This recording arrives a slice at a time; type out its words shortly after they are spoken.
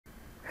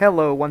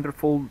Hello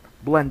wonderful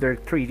Blender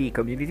 3D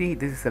community.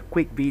 This is a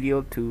quick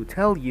video to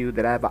tell you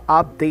that I've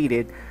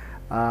updated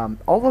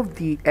all of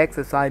the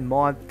XSI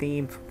mod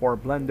themes for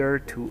Blender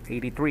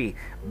 283.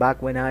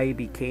 Back when I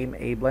became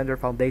a Blender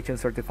Foundation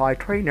certified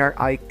trainer,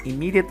 I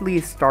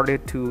immediately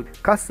started to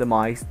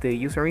customize the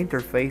user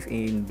interface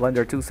in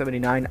Blender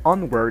 279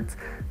 onwards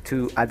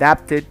to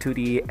adapt it to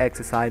the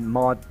XSI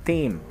mod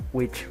theme,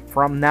 which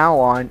from now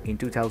on in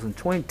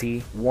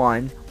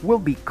 2021 will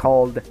be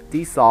called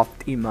the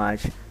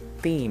Softimage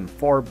theme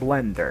for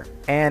Blender,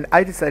 and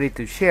I decided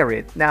to share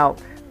it. Now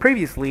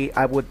previously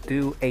I would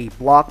do a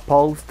blog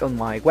post on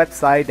my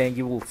website and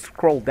you will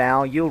scroll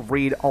down, you'll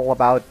read all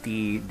about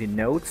the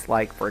notes,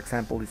 like for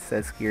example it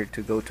says here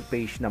to go to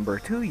page number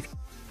 2, you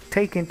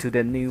taken to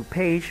the new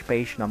page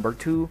number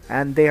 2,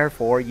 and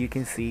therefore you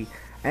can see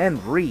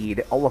and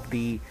read all of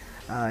the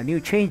new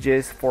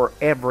changes for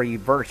every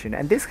version,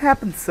 and this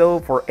happens so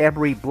for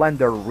every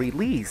Blender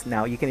release.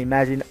 Now you can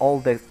imagine all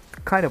the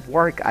kind of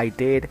work I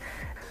did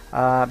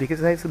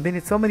because I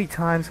submitted so many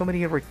times, so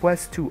many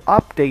requests to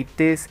update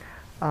this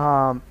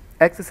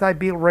XSI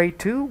build rate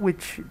 2,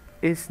 which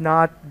is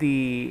not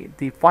the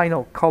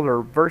final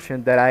color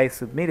version that I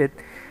submitted.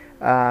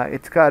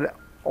 It's got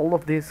all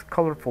of these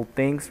colorful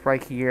things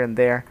right here and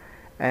there,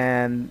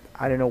 and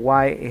I don't know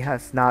why it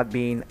has not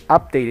been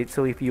updated.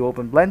 So if you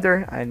open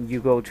Blender and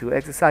you go to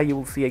XSI, you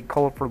will see a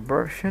colorful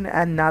version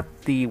and not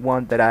the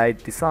one that I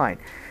designed,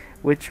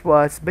 which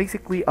was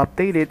basically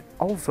updated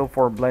also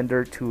for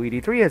Blender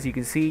 283. As you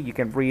can see, you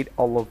can read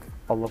all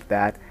of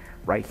that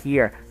right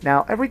here.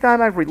 Now every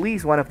time I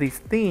release one of these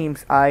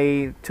themes,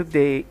 I took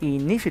the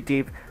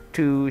initiative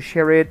to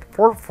share it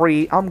for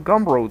free on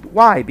Gumroad.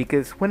 Why?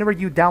 Because whenever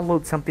you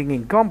download something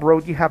in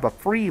Gumroad, you have a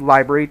free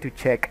library to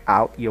check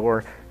out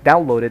your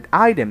downloaded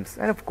items,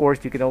 and of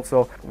course you can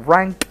also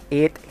rank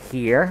it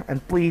here.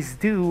 And please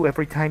do,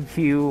 every time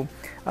you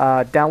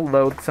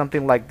download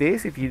something like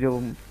this, if you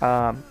don't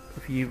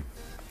if you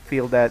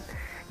feel that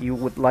you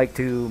would like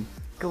to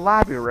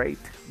collaborate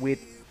with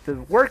the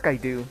work I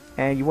do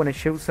and you want to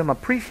show some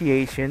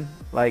appreciation,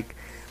 like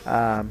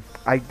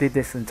I did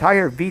this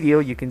entire video,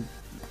 you can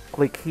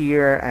click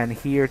here and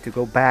here to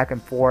go back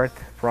and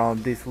forth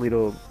from these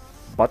little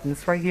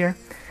buttons right here,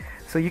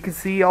 so you can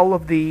see all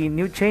of the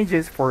new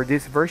changes for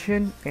this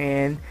version.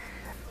 And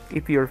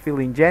if you're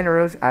feeling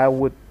generous, I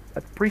would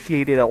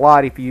appreciate it a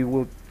lot if you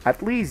would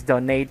at least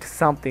donate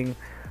something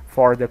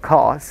for the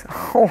cause,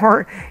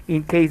 or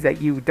in case that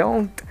you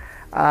don't,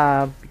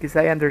 because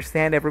I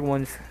understand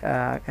everyone's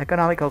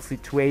economical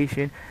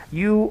situation,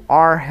 you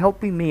are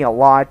helping me a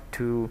lot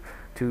to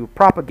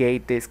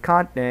propagate this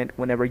content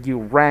whenever you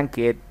rank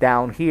it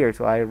down here.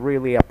 So I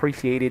really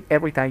appreciate it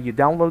every time you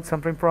download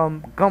something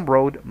from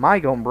Gumroad, my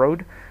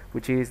Gumroad,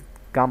 which is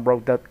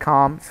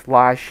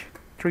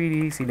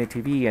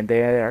gumroad.com/3dcinetv, and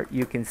there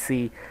you can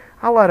see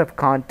a lot of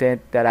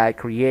content that I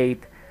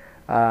create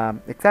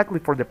exactly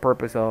for the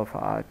purpose of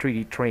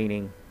 3D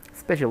training,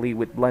 especially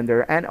with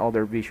Blender and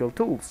other visual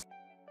tools.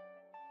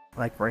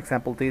 Like for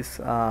example this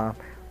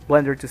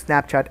Blender to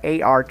Snapchat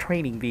AR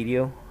training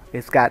video.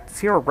 It's got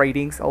 0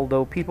 ratings,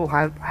 although people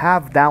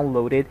have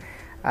downloaded.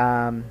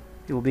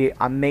 It will be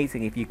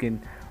amazing if you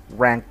can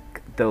rank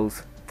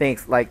those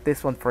things. Like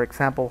this one for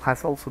example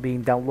has also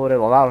been downloaded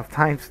a lot of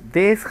times.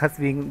 This has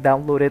been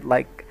downloaded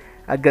like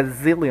a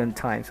gazillion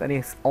times and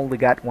it's only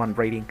got 1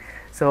 rating.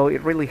 So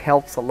it really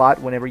helps a lot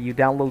whenever you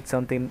download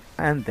something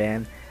and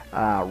then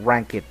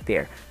rank it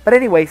there. But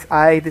anyways,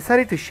 I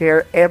decided to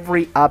share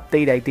every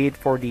update I did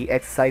for the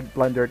XSI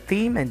Blender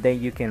theme, and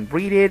then you can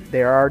read it.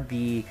 There are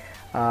the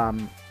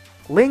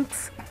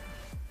links.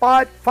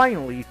 But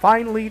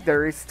finally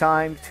there is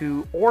time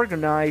to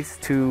organize,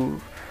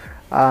 to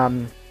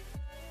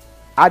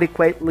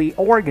adequately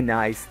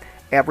organize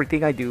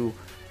everything I do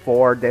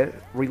for the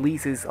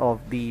releases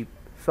of the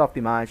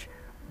Softimage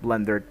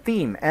Blender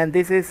theme. And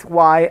this is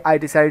why I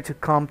decided to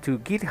come to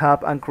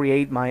GitHub and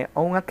create my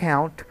own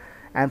account,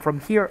 and from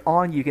here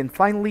on you can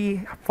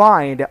finally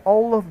find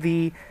all of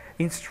the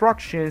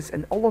instructions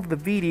and all of the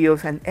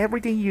videos and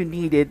everything you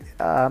needed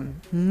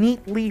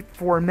neatly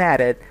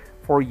formatted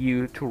for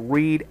you to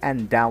read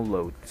and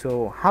download.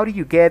 So how do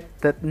you get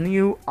the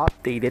new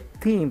updated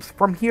themes?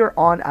 From here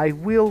on I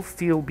will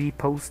still be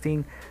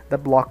posting the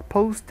blog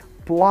post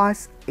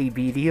plus a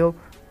video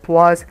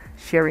plus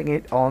sharing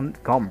it on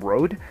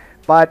Gumroad.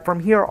 But from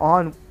here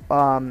on,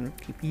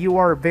 if you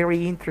are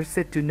very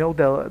interested to know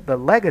the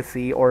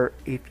legacy, or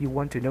if you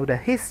want to know the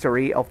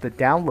history of the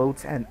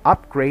downloads and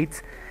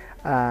upgrades,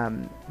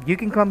 you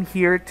can come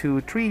here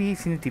to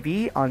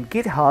 3dcinetv on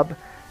GitHub,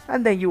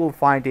 and then you will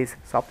find this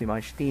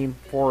Softimage theme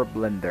for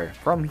Blender.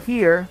 From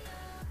here,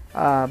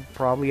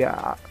 probably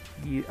I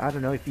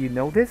don't know if you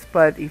know this,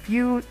 but if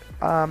you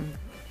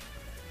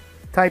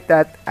type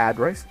that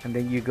address and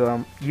then you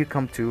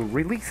come to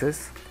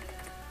releases,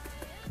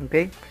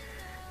 okay,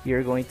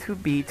 you're going to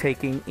be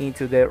taken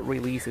into the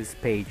releases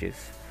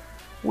pages,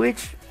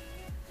 which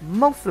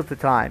most of the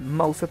time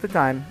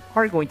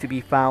are going to be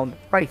found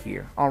right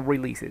here on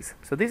releases.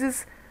 So this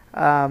is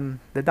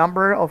the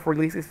number of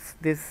releases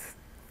this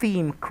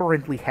theme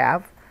currently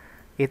have.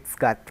 it's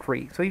got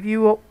 3. So if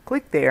you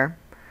click there,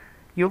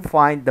 you'll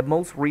find the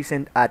most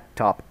recent at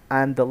top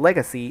and the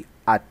legacy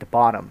at the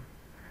bottom.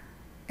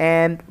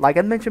 And like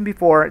I mentioned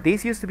before,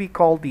 this used to be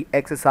called the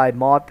XSI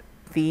mod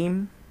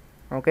theme,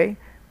 okay?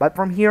 But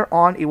from here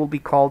on, it will be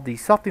called the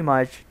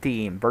Softimage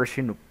theme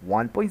version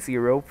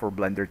 1.0 for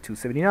Blender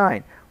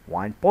 279,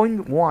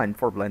 1.1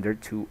 for Blender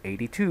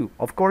 282.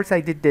 Of course,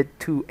 I did the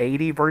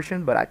 280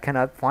 version, but I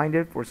cannot find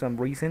it for some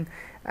reason.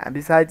 And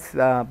besides,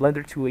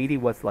 Blender 280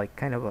 was like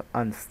kind of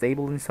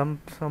unstable in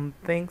some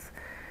things.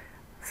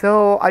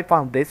 So I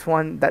found this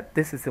one,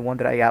 this is the one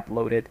that I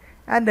uploaded.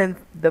 And then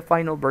the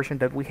final version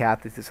that we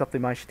have is the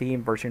Softimage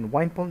theme version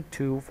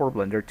 1.2 for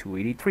Blender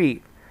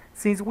 283.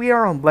 Since we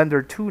are on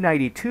Blender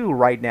 292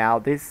 right now,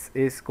 this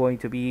is going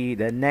to be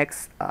the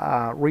next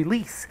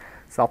release.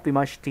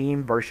 Softimage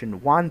theme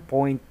version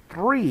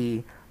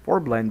 1.3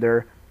 for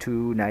Blender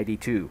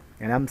 292.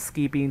 And I'm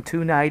skipping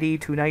 290,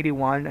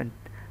 291,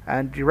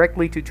 and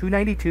directly to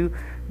 292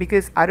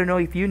 because I don't know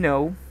if you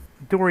know,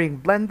 during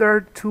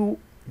Blender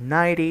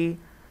 290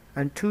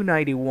 and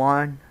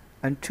 291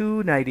 and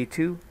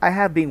 292, I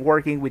have been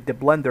working with the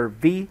Blender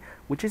V,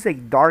 which is a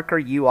darker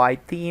UI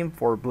theme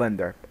for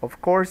Blender. Of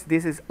course,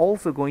 this is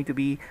also going to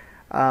be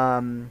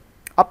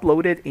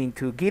uploaded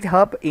into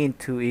GitHub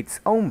into its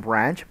own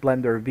branch,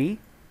 Blender V,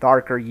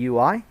 darker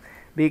UI,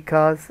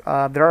 because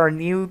there are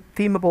new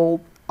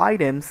themable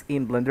items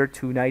in Blender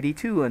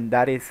 292, and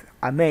that is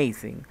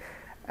amazing.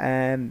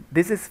 And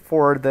this is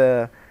for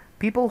the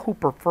people who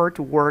prefer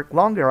to work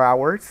longer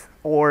hours,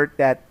 or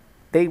that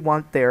they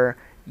want their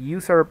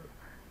user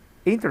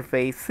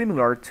interface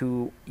similar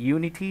to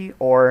Unity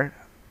or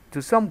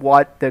to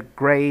somewhat the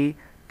gray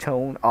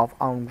tone of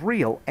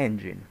Unreal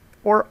Engine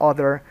or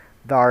other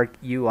dark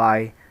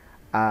UI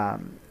user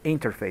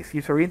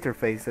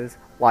interfaces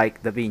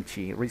like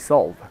DaVinci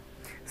Resolve.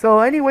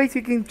 So anyways,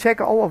 you can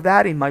check all of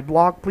that in my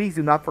blog. Please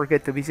do not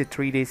forget to visit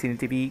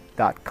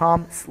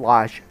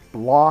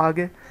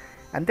 3dcinetv.com/blog,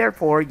 and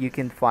therefore you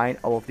can find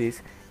all of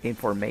this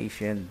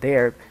information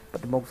there.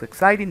 But the most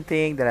exciting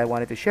thing that I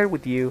wanted to share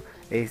with you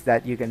is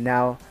that you can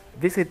now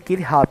visit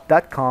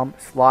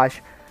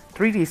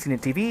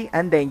github.com/3dcinetv,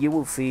 and then you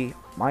will see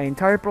my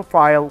entire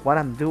profile, what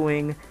I'm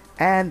doing,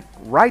 and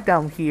right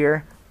down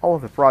here all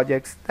of the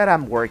projects that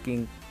I'm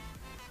working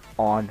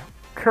on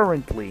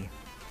currently.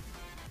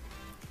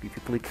 If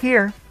you click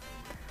here,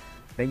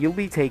 then you'll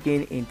be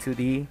taken into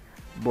the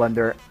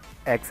Blender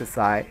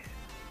XSI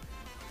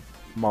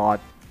mod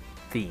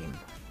theme,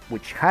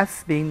 which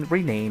has been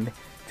renamed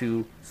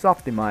to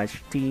Softimage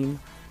theme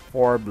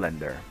for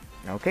Blender.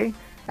 Okay?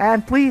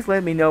 And please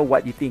let me know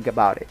what you think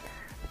about it.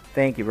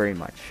 Thank you very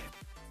much.